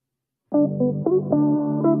What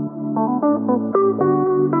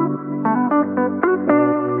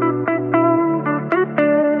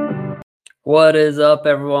is up,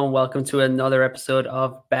 everyone? Welcome to another episode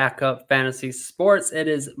of Backup Fantasy Sports. It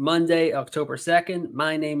is Monday, October 2nd.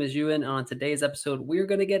 My name is Ewan. On today's episode, we're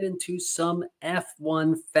going to get into some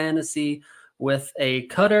F1 fantasy with a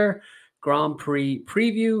Qatar Grand Prix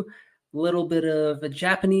preview, a little bit of a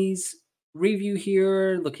Japanese review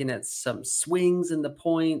here, looking at some swings in the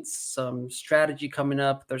points, some strategy coming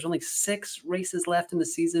up. There's only 6 races left in the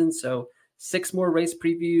season, so 6 more race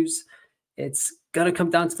previews. It's going to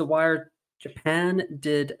come down to the wire. Japan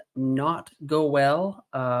did not go well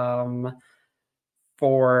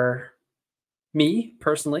for me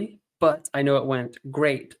personally, but I know it went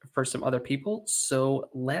great for some other people. So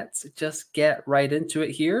let's just get right into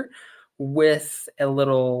it here with a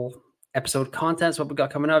little episode content. So what we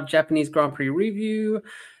got coming up: Japanese Grand Prix review,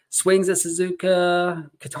 swings at Suzuka,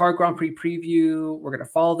 Qatar Grand Prix preview. We're going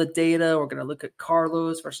to follow the data. We're going to look at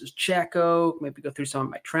Carlos versus Checo, maybe go through some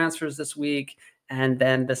of my transfers this week. And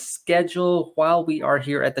then the schedule. While we are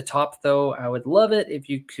here at the top, though, I would love it if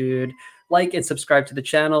you could like and subscribe to the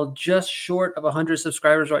channel. Just short of 100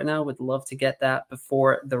 subscribers right now. Would love to get that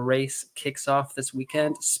before the race kicks off this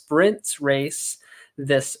weekend. Sprint race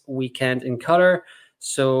this weekend in Qatar.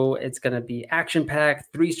 So it's going to be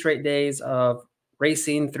action-packed, 3 straight days of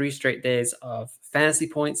racing, 3 straight days of fantasy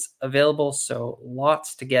points available. So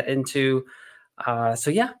lots to get into. So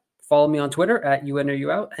yeah. Follow me on Twitter at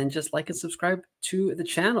UNOUOut and just like and subscribe to the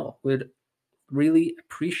channel. Would really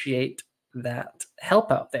appreciate that help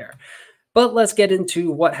out there. But let's get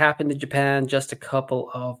into what happened in Japan just a couple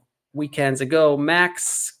of weekends ago.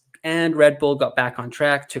 Max and Red Bull got back on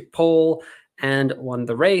track, took pole, and won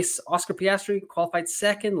the race. Oscar Piastri qualified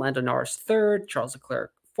second, Lando Norris third, Charles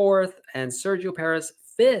Leclerc fourth, and Sergio Perez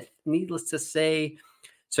fifth. Needless to say,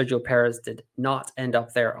 Sergio Perez did not end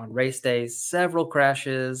up there on race day. Several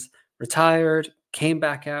crashes, retired, came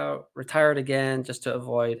back out, retired again just to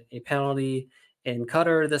avoid a penalty in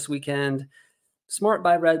Qatar this weekend. Smart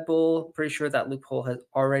by Red Bull. Pretty sure that loophole has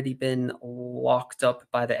already been locked up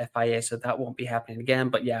by the FIA, so that won't be happening again.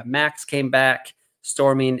 But yeah, Max came back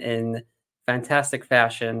storming in fantastic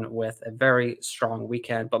fashion with a very strong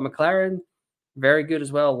weekend. But McLaren, very good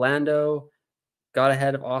as well. Lando got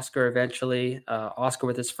ahead of Oscar eventually. Oscar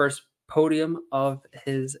with his first podium of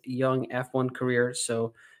his young F1 career.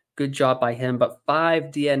 So good job by him. But 5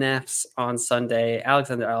 DNFs on Sunday: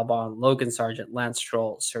 Alexander Albon, Logan Sargent, Lance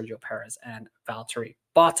Stroll, Sergio Perez, and Valtteri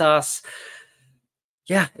Bottas.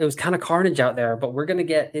 Yeah, it was kind of carnage out there, but we're going to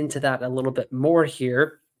get into that a little bit more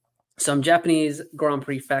here. Some Japanese Grand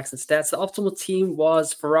Prix facts and stats. The optimal team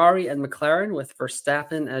was Ferrari and McLaren, with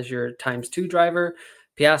Verstappen as your ×2 driver.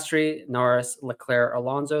 Piastri, Norris, Leclerc,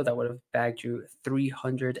 Alonso. That would have bagged you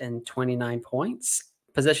 329 points.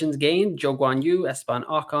 Positions gained: Zhou Guanyu, Esteban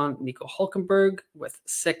Ocon, Nico Hulkenberg with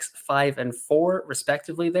 6, 5, and 4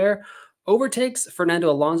 respectively there. Overtakes: Fernando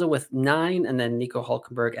Alonso with 9, and then Nico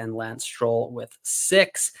Hulkenberg and Lance Stroll with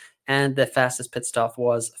 6. And the fastest pit stop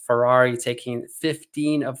was Ferrari, taking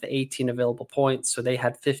 15 of the 18 available points. So they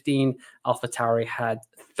had 15. AlphaTauri had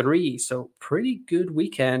 3. So pretty good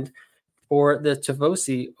weekend for the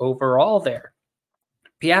Tifosi overall there.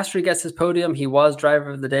 Piastri gets his podium. He was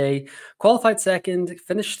driver of the day, qualified second,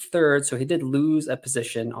 finished third. So he did lose a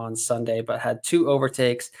position on Sunday, but had 2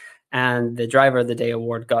 overtakes. And the driver of the day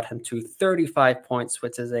award got him to 35 points,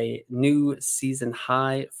 which is a new season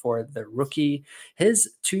high for the rookie.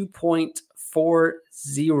 His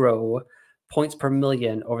 2.40 points per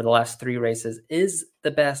million over the last 3 races is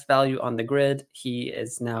the best value on the grid.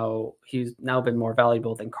 He's now been more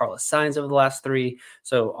valuable than Carlos Sainz over the last 3.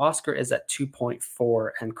 So Oscar is at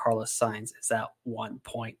 2.4 and Carlos Sainz is at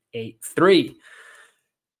 1.83.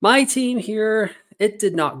 My team here, it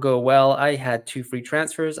did not go well. I had 2 free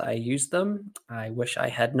transfers. I used them. I wish I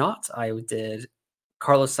had not. I did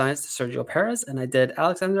Carlos Sainz to Sergio Perez, and I did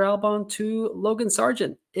Alexander Albon to Logan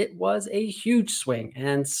Sargent. It was a huge swing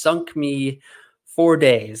and sunk me 4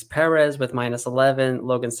 days. Perez with -11,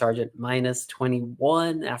 Logan Sargent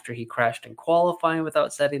 -21 after he crashed in qualifying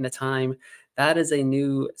without setting the time. That is a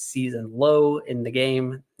new season low in the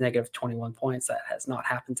game, -21 points. That has not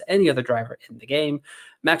happened to any other driver in the game.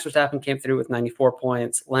 Max Verstappen came through with 94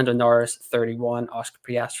 points, Lando Norris 31, Oscar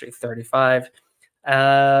Piastri 35.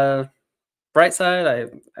 Bright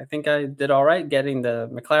side, I think I did all right getting the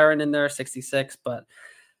McLaren in there, 66, but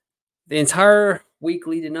the entire week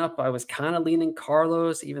leading up, I was kind of leaning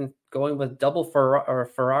Carlos, even going with double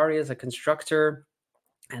Ferrari as a constructor.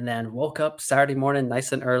 And then woke up Saturday morning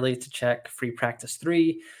nice and early to check free practice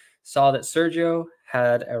 3. Saw that Sergio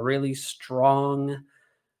had a really strong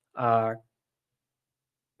uh,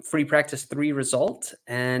 free practice 3 result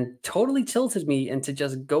and totally tilted me into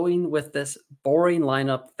just going with this boring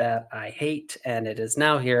lineup that I hate, and it is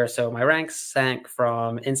now here. So my ranks sank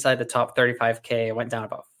from inside the top 35K. I went down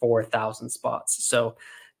about 4,000 spots. So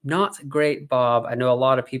not great, Bob. I know a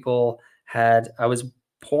lot of people I was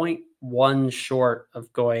point 0.1 short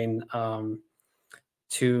of going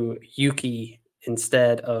to Yuki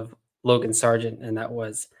instead of Logan Sargent, and that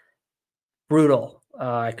was brutal.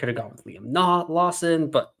 I could have gone with Liam Lawson,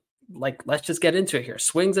 but let's just get into it here.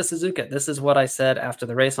 Swings of Suzuka. This is what I said after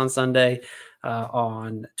the race on Sunday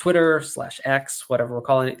on Twitter/X, whatever we're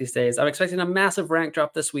calling it these days. I'm expecting a massive rank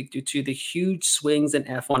drop this week due to the huge swings in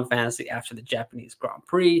F1 fantasy after the Japanese Grand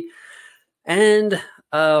Prix. And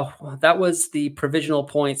that was the provisional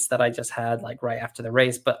points that I just had like right after the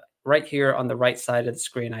race. But right here on the right side of the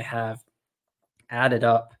screen, I have added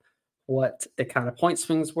up what the kind of point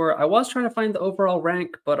swings were. I was trying to find the overall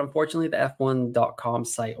rank, but unfortunately the F1.com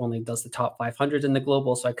site only does the top 500 in the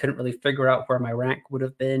global, so I couldn't really figure out where my rank would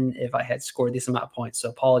have been if I had scored this amount of points, so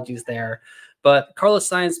apologies there. But Carlos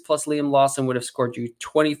Sainz plus Liam Lawson would have scored you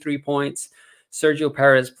 23 points. Sergio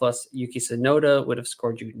Perez plus Yuki Tsunoda would have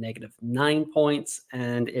scored you -9 points.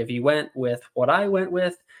 And if you went with what I went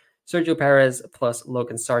with, Sergio Perez plus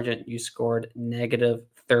Logan Sargent, you scored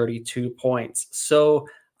 -32 points. So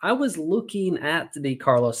I was looking at the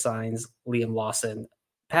Carlos Sainz, Liam Lawson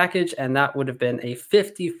package, and that would have been a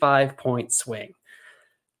 55-point swing.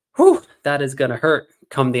 Whew, that is going to hurt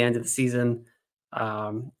come the end of the season.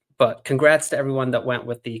 But congrats to everyone that went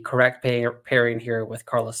with the correct pairing here with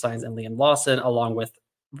Carlos Sainz and Liam Lawson, along with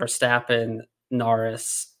Verstappen,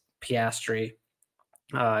 Norris, Piastri.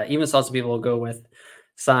 Even saw some people go with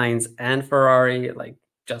Sainz and Ferrari, like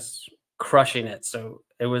just crushing it. So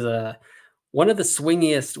it was one of the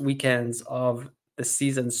swingiest weekends of the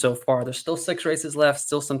season so far. There's still 6 races left,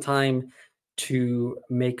 still some time to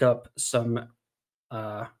make up some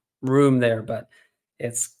room there, but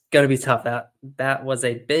it's gonna be tough. That was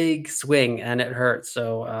a big swing and it hurt.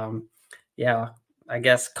 So yeah, I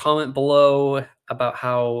guess comment below about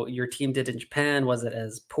how your team did in Japan. Was it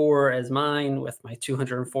as poor as mine with my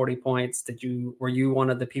 240 points? Were you one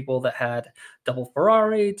of the people that had double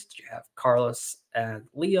Ferrari? Did you have Carlos and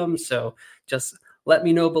Liam? So just let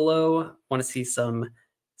me know below. Want to see some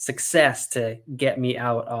success to get me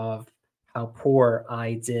out of how poor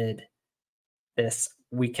I did this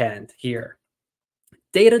weekend here.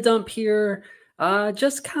 Data dump here.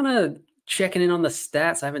 Just kind of checking in on the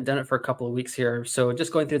stats. I haven't done it for a couple of weeks here. So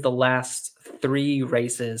just going through the last 3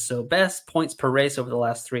 races. So best points per race over the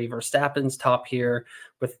last 3. Verstappen's top here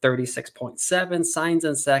with 36.7. Sainz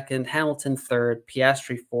in second. Hamilton third.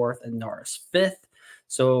 Piastri fourth. And Norris fifth.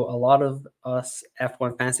 So a lot of us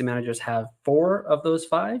F1 fantasy managers have 4 of those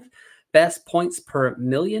 5. Best points per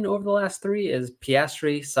million over the last 3 is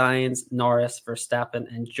Piastri, Sainz, Norris,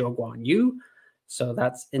 Verstappen, and Zhou Guanyu. So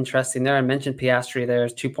that's interesting there. I mentioned Piastri there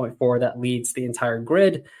is 2.4. That leads the entire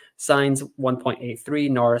grid. Sainz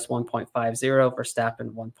 1.83, Norris 1.50,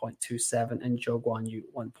 Verstappen 1.27, and Zhou Guanyu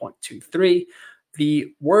 1.23.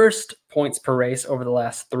 The worst points per race over the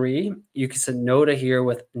last 3, Yuki Tsunoda here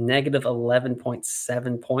with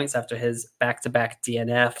 -11.7 points after his back-to-back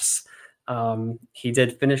DNFs. He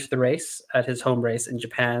did finish the race at his home race in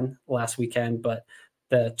Japan last weekend, but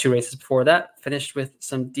the 2 races before that finished with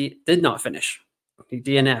did not finish. He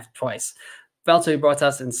DNF'd twice. Valtteri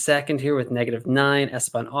Bottas in second here with -9.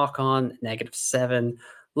 Esteban Ocon, -7.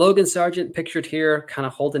 Logan Sargent pictured here, kind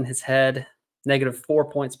of holding his head, -4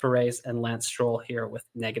 points per race. And Lance Stroll here with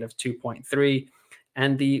 -2.3.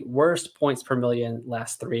 And the worst points per million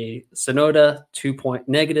last 3, Tsunoda,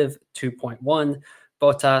 -2.1.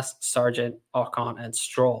 Bottas, Sargent, Ocon, and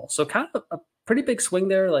Stroll. So kind of a pretty big swing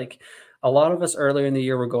there. Like a lot of us earlier in the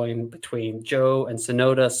year were going between Joe and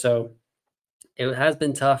Tsunoda. So it has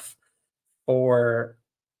been tough for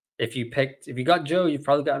if you got Joe, you've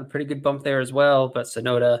probably gotten a pretty good bump there as well. But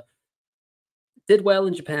Tsunoda did well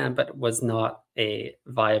in Japan, but was not a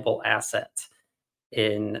viable asset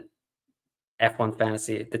in F1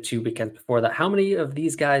 Fantasy the 2 weekends before that. How many of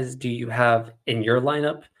these guys do you have in your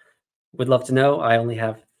lineup? Would love to know. I only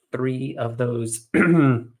have 3 of those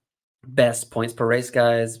best points per race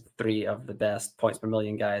guys, 3 of the best points per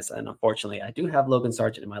million guys. And unfortunately, I do have Logan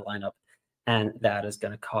Sargent in my lineup, and that is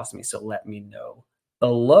going to cost me. So let me know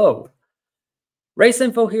below. Race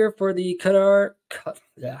info here for the Qatar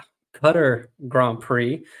Grand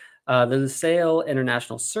Prix. The Lusail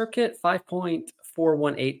International Circuit, 5.4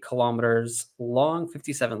 .418 kilometers long,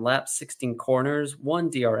 57 laps, 16 corners, one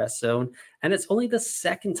DRS zone, and it's only the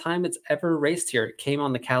second time it's ever raced here. It came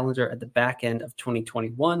on the calendar at the back end of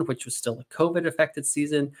 2021, which was still a COVID-affected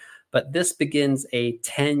season, but this begins a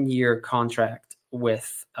 10-year contract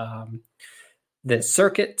with the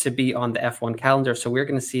circuit to be on the F1 calendar. So we're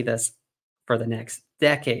going to see this for the next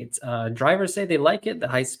decades. Drivers say they like it, the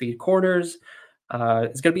high-speed corners.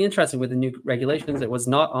 It's going to be interesting with the new regulations. It was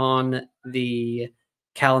not on the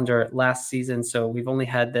calendar last season, so we've only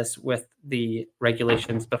had this with the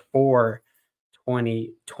regulations before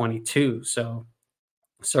 2022. So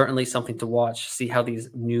certainly something to watch, see how these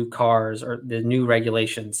new cars or the new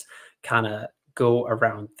regulations kind of go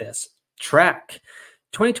around this track.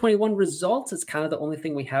 2021 results is kind of the only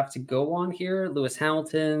thing we have to go on here. Lewis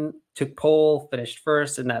Hamilton took pole, finished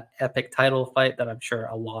first in that epic title fight that I'm sure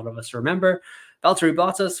a lot of us remember. Valtteri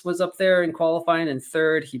Bottas was up there in qualifying in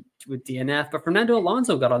third with DNF, but Fernando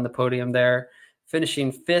Alonso got on the podium there,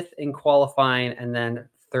 finishing fifth in qualifying and then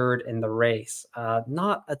third in the race.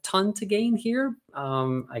 Not a ton to gain here.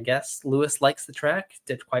 I guess Lewis likes the track,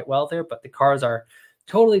 did quite well there, but the cars are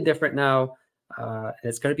totally different now. And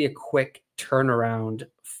it's going to be a quick turnaround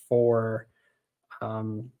for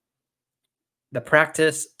the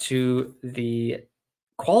practice to the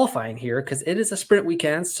qualifying here because it is a sprint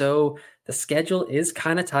weekend. So the schedule is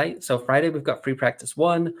kind of tight. So Friday, we've got free practice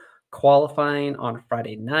 1, qualifying on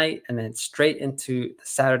Friday night, and then straight into the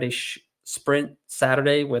Saturday sprint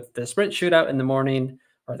Saturday with the sprint shootout in the morning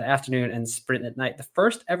or the afternoon and sprint at night. The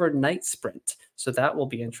first ever night sprint. So that will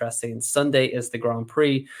be interesting. Sunday is the Grand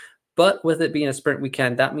Prix. But with it being a sprint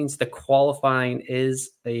weekend, that means the qualifying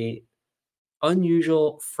is a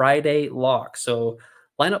unusual Friday lock. So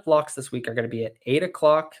lineup locks this week are going to be at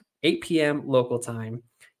 8 p.m. local time,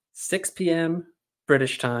 6 p.m.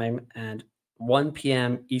 British time, and 1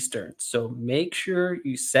 p.m. Eastern. So make sure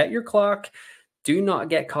you set your clock. Do not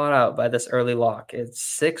get caught out by this early lock. It's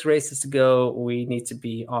 6 races to go. We need to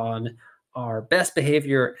be on our best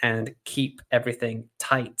behavior and keep everything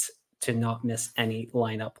tight to not miss any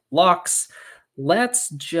lineup locks. Let's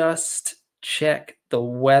just check the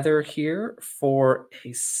weather here for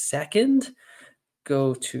a second.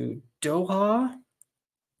 Go to Doha.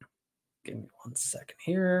 Give me 1 second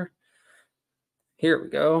here. Here we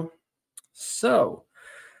go. So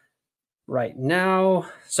right now,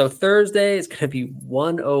 so Thursday is going to be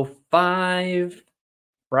 105.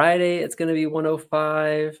 Friday, it's going to be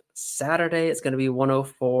 105. Saturday, it's going to be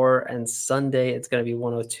 104. And Sunday, it's going to be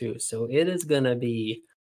 102. So it is going to be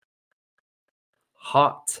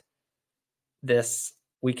hot this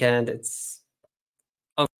weekend. It's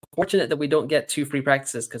unfortunate that we don't get 2 free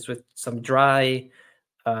practices because with some dry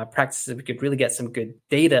practices, we could really get some good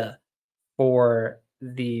data for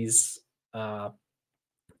these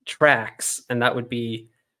tracks. And that would be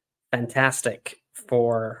fantastic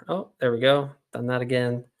for, oh, there we go. Done that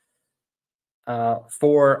again.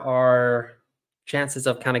 For our chances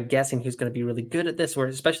of kind of guessing who's going to be really good at this. We're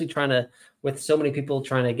especially trying to, with so many people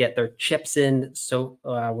trying to get their chips in. So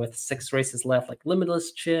with 6 races left, like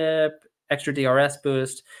limitless chip, extra DRS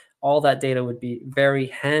boost, all that data would be very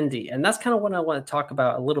handy. And that's kind of what I want to talk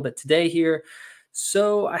about a little bit today here.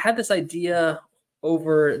 So I had this idea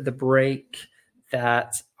over the break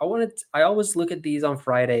that I always look at these on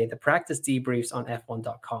Friday, the practice debriefs on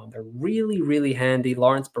F1.com. They're really, really handy.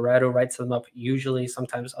 Lawrence Barretto writes them up usually.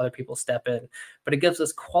 Sometimes other people step in. But it gives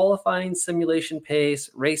us qualifying simulation pace,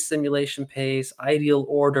 race simulation pace, ideal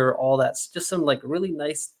order, all that's just some like really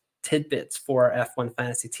nice tidbits for our F1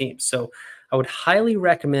 fantasy team. So I would highly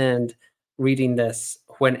recommend reading this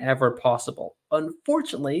whenever possible.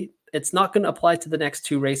 Unfortunately, it's not going to apply to the next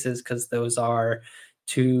 2 races because those are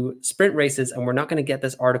 2 sprint races, and we're not going to get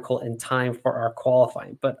this article in time for our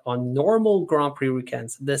qualifying. But on normal Grand Prix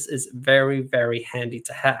weekends, this is very, very handy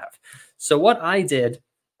to have. So what I did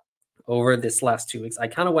over this last 2 weeks, I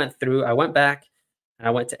kind of went back and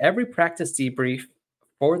I went to every practice debrief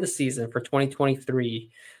for the season for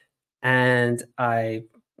 2023, and I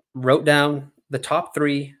wrote down the top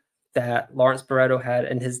 3 that Lawrence Barretto had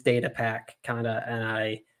in his data pack, and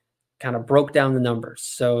I kind of broke down the numbers.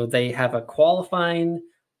 So they have a qualifying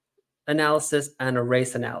analysis and a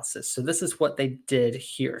race analysis. So this is what they did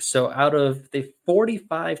here. So out of the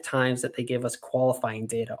 45 times that they gave us qualifying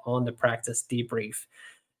data on the practice debrief,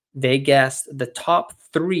 they guessed the top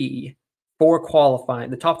 3 for qualifying,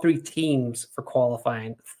 the top 3 teams for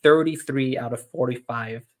qualifying 33 out of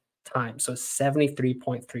 45 times. So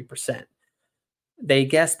 73.3%. They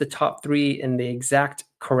guessed the top 3 in the exact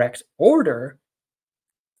correct order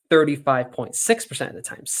 35.6% of the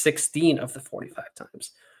time, 16 of the 45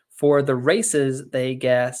 times. For the races, they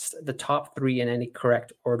guessed the top three in any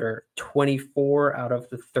correct order 24 out of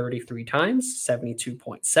the 33 times,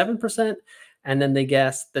 72.7%. And then they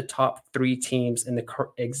guessed the top three teams in the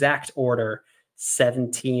exact order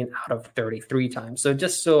 17 out of 33 times. So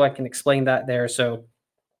just so I can explain that there. So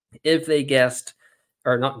if they guessed,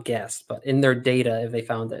 or not guessed, but in their data, if they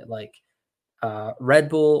found that like Red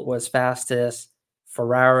Bull was fastest,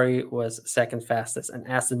 Ferrari was second fastest, and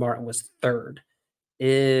Aston Martin was third.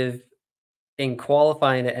 If in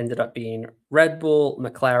qualifying it ended up being Red Bull,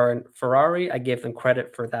 McLaren, Ferrari, I gave them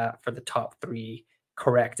credit for that for the top three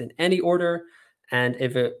correct in any order. And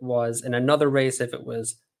if it was in another race, if it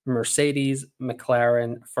was Mercedes,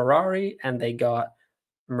 McLaren, Ferrari, and they got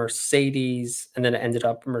Mercedes, and then it ended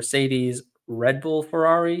up Mercedes, Red Bull,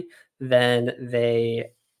 Ferrari, then they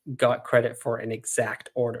got credit for an exact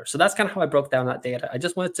order. So that's kind of how I broke down that data. I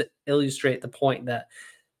just wanted to illustrate the point that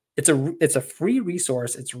it's a free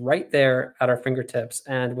resource. It's right there at our fingertips.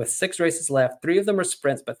 And with 6 races left, 3 of them are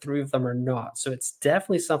sprints, but 3 of them are not. So it's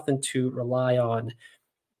definitely something to rely on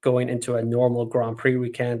going into a normal Grand Prix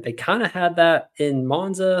weekend. They kind of had that in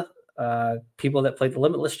Monza. People that played the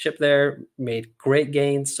Limitless chip there made great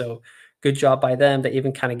gains. So good job by them. They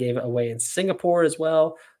even kind of gave it away in Singapore as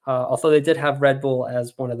well. Although they did have Red Bull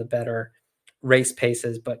as one of the better race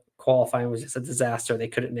paces, but qualifying was just a disaster. They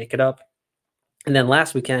couldn't make it up. And then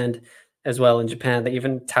last weekend as well in Japan, they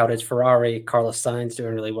even touted Ferrari, Carlos Sainz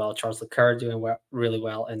doing really well, Charles Leclerc doing really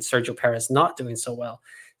well, and Sergio Perez not doing so well.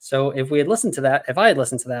 So if I had listened to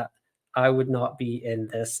that, I would not be in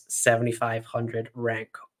this 7,500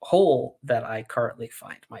 rank hole that I currently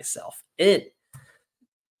find myself in.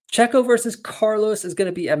 Checo versus Carlos is going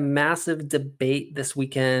to be a massive debate this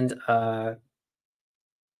weekend. Sainz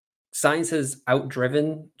has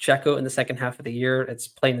outdriven Checo in the second half of the year. It's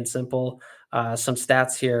plain and simple. Some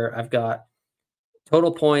stats here. I've got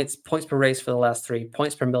total points, points per race for the last 3,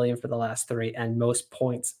 points per million for the last 3, and most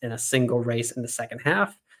points in a single race in the second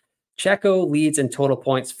half. Checo leads in total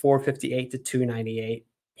points 458 to 298.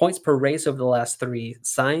 Points per race over the last 3.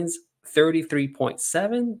 Sainz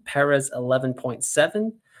 33.7, Perez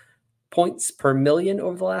 11.7. Points per million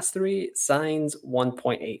over the last 3. Sainz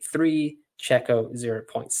 1.83. Checo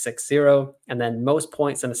 0.60, and then most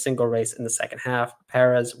points in a single race in the second half.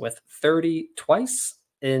 Perez with 30 twice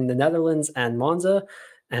in the Netherlands and Monza,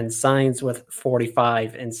 and Sainz with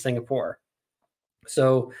 45 in Singapore.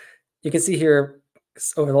 So you can see here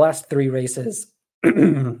over the last 3 races,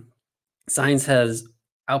 Sainz has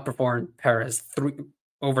outperformed Perez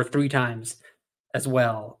over 3 times as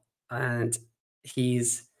well, and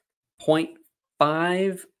he's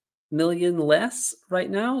 0.5 million less right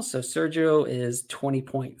now. So Sergio is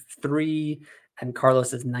 20.3 and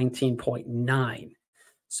Carlos is 19.9.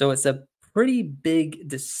 So it's a pretty big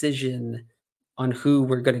decision on who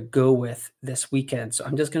we're going to go with this weekend. So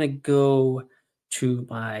I'm just going to go to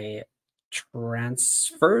my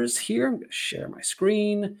transfers here. I'm going to share my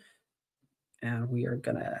screen and we are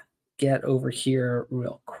going to get over here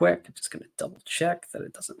real quick. I'm just going to double check that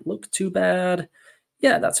it doesn't look too bad.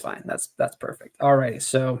 Yeah, that's fine. That's perfect. Alrighty,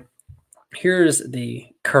 so here's the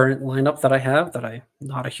current lineup that I have that I'm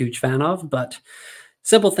not a huge fan of, but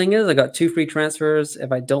simple thing is I got 2 free transfers.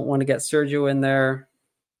 If I don't want to get Sergio in there,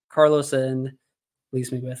 Carlos in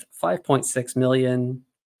leaves me with 5.6 million.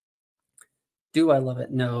 Do I love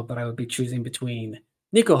it? No, but I would be choosing between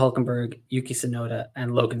Nico Hulkenberg, Yuki Tsunoda,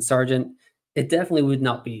 and Logan Sargent. It definitely would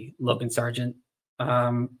not be Logan Sargent.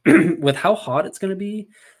 With how hot it's going to be,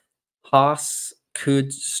 Haas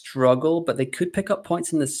could struggle, but they could pick up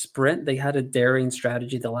points in the sprint. They had a daring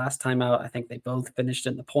strategy the last time out. I think they both finished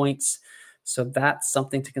in the points. So that's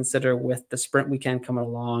something to consider with the sprint weekend coming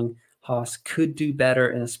along. Haas could do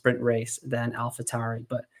better in a sprint race than AlphaTauri,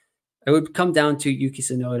 but it would come down to Yuki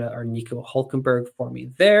Tsunoda or Nico Hulkenberg for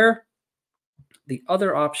me there. The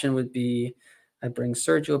other option would be I bring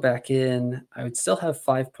Sergio back in. I would still have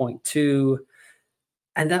 5.2,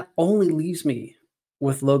 and that only leaves me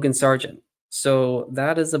with Logan Sargent. So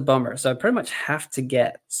that is a bummer. So I pretty much have to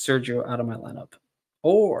get Sergio out of my lineup.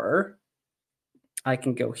 Or I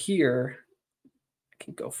can go here. I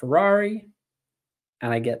can go Ferrari,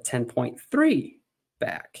 and I get 10.3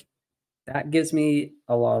 back. That gives me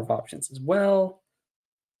a lot of options as well.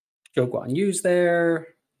 Zhou Guan Yu's there,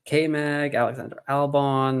 K-Mag, Alexander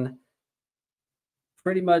Albon.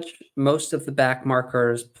 Pretty much most of the back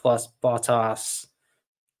markers plus Bottas,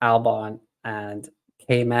 Albon, and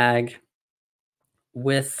K-Mag.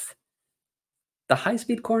 With the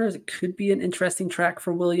high-speed corners, it could be an interesting track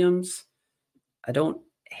for Williams. I don't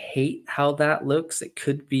hate how that looks. It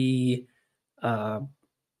could be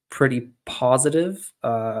pretty positive.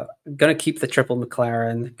 Gonna keep the triple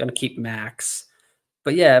McLaren, gonna keep Max.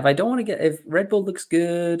 But yeah, if I don't want to get if Red Bull looks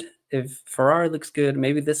good, if Ferrari looks good,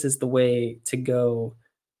 maybe this is the way to go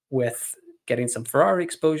with getting some Ferrari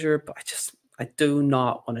exposure. But I do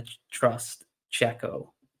not want to trust Checo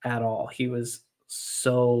at all. He was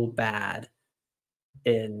so bad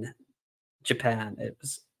in Japan. It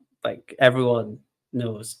was like everyone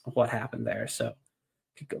knows what happened there. So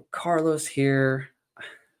could go Carlos here.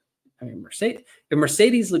 I mean, Mercedes. If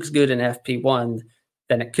Mercedes looks good in FP1,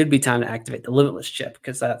 then it could be time to activate the limitless chip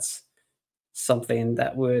because that's something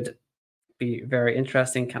that would be very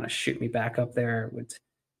interesting. Kind of shoot me back up there.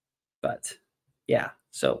 But yeah,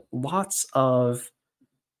 so lots of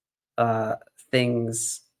uh,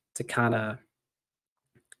 things to kind of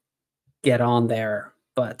get on there,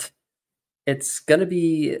 but it's gonna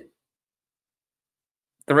be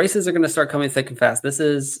the races are gonna start coming thick and fast.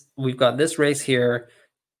 We've got this race here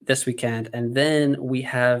this weekend, and then we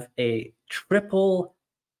have a triple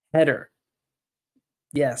header.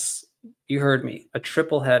 Yes, you heard me. A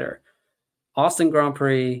triple header. Austin Grand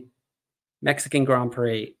Prix, Mexican Grand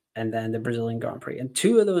Prix, and then the Brazilian Grand Prix. And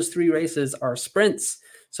two of those three races are sprints.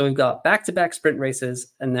 So we've got back-to-back sprint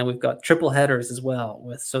races, and then we've got triple headers as well.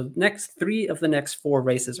 Next three of the next four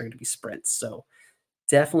races are going to be sprints. So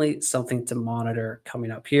definitely something to monitor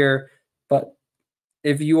coming up here. But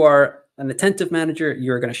if you are an attentive manager,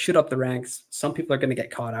 you're going to shoot up the ranks. Some people are going to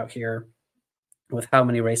get caught out here with how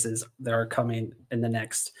many races there are coming in the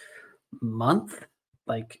next month.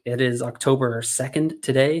 Like it is October 2nd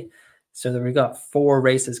today. So then we got 4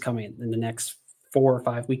 races coming in the next 4 or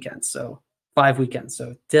 5 weekends. So 5 weekends.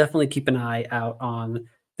 So definitely keep an eye out on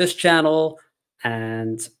this channel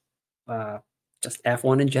and just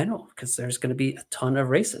F1 in general, because there's going to be a ton of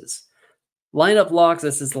races. Lineup locks.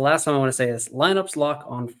 This is the last time I want to say this. Lineups lock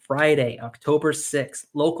on Friday, October 6th,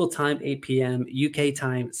 local time 8 p.m., UK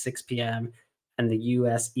time 6 p.m., and the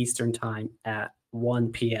US Eastern time at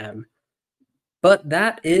 1 p.m. But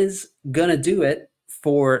that is going to do it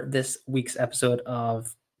for this week's episode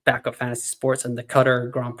of Backup Fantasy Sports and the Qatar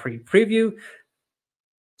Grand Prix preview.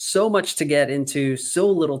 So much to get into, so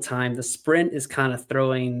little time. The sprint is kind of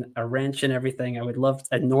throwing a wrench in everything. I would love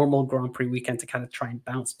a normal Grand Prix weekend to kind of try and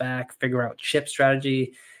bounce back, figure out chip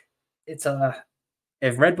strategy.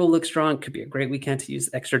 If Red Bull looks strong, it could be a great weekend to use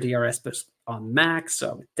extra DRS boost on Max. So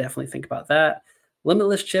I would definitely think about that.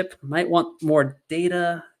 Limitless chip might want more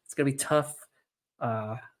data. It's going to be tough.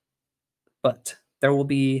 But there will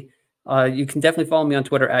be, you can definitely follow me on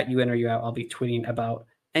Twitter at @UIN_OR_UOut. I'll be tweeting about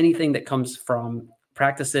anything that comes from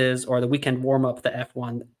practices or the weekend warm up, the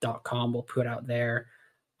F1.com will put out there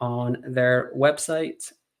on their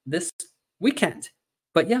website this weekend.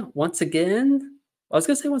 But yeah, once again,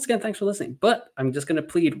 thanks for listening, but I'm just going to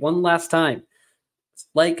plead one last time.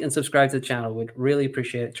 Like and subscribe to the channel. Would really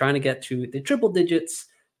appreciate it. Trying to get to the triple digits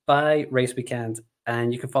by race weekend.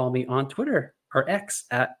 And you can follow me on Twitter or X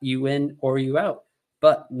at @UIN_OR_UOut.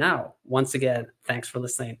 But now, once again, thanks for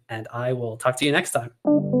listening, and I will talk to you next time.